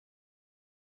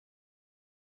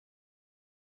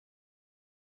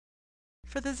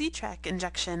For the Z-Track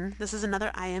injection, this is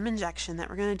another IM injection that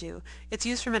we're going to do. It's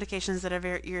used for medications that are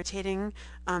very irritating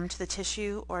to the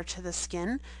tissue or to the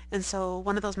skin, and so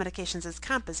one of those medications is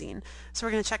compazine. So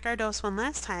we're going to check our dose one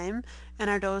last time, and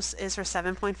our dose is for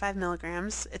 7.5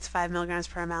 milligrams. It's 5 milligrams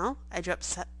per ml. I drew up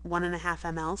 1.5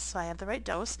 ml, so I have the right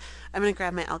dose. I'm going to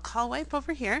grab my alcohol wipe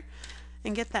over here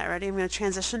and get that ready. I'm going to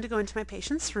transition to go into my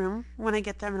patient's room. When I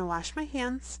get there, I'm going to wash my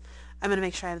hands. I'm going to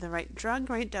make sure I have the right drug,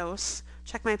 right dose,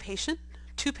 check my patient,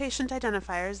 2 patient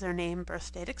identifiers, their name,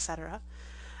 birth date, etc.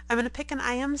 I'm going to pick an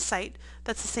IM site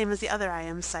that's the same as the other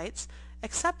IM sites,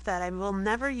 except that I will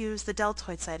never use the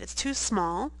deltoid site. It's too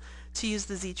small to use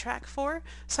the Z-Track for,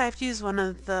 so I have to use one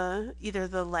of either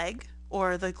the leg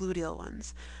or the gluteal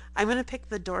ones. I'm going to pick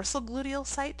the dorsal gluteal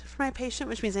site for my patient,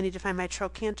 which means I need to find my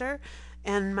trochanter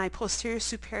and my posterior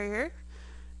superior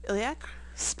iliac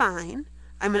spine.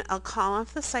 I'll call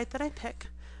off the site that I pick.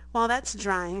 While that's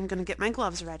drying, I'm going to get my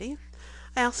gloves ready.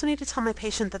 I also need to tell my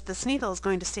patient that this needle is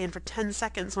going to stay in for 10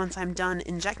 seconds once I'm done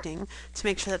injecting to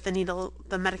make sure that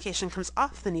the medication comes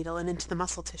off the needle and into the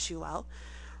muscle tissue well.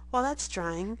 While that's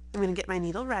drying, I'm going to get my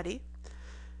needle ready.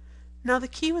 Now the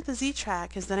key with the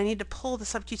Z-Track is that I need to pull the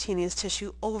subcutaneous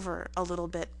tissue over a little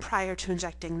bit prior to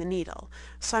injecting the needle.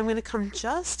 So I'm going to come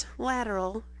just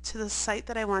lateral to the site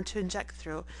that I want to inject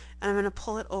through, and I'm going to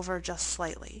pull it over just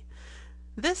slightly.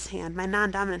 This hand, my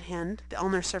non-dominant hand, the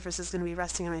ulnar surface is going to be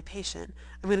resting on my patient.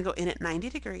 I'm going to go in at 90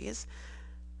 degrees.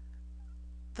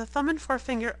 The thumb and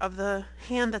forefinger of the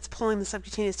hand that's pulling the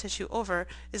subcutaneous tissue over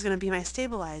is going to be my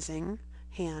stabilizing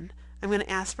hand. I'm going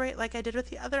to aspirate like I did with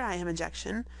the other IM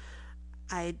injection.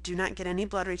 I do not get any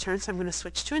blood return, so I'm going to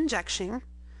switch to injecting.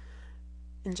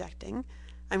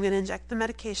 I'm going to inject the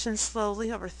medication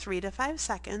slowly over 3 to 5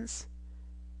 seconds.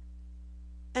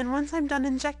 And once I'm done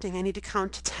injecting, I need to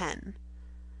count to 10.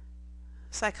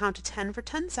 So I count to 10 for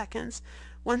 10 seconds.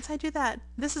 Once I do that,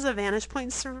 this is a vantage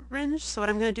point syringe, so what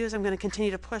I'm going to do is I'm going to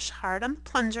continue to push hard on the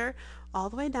plunger all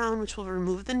the way down, which will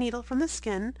remove the needle from the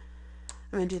skin.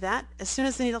 I'm going to do that. As soon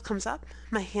as the needle comes up,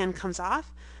 my hand comes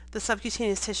off, the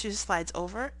subcutaneous tissue slides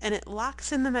over, and it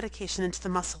locks in the medication into the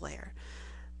muscle layer.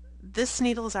 This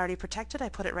needle is already protected. I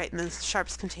put it right in the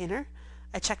sharps container.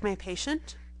 I check my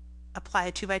patient, apply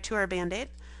a 2x2 or a Band-Aid,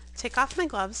 take off my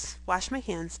gloves, wash my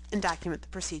hands, and document the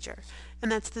procedure.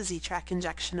 And that's the Z-Track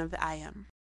injection of the IM.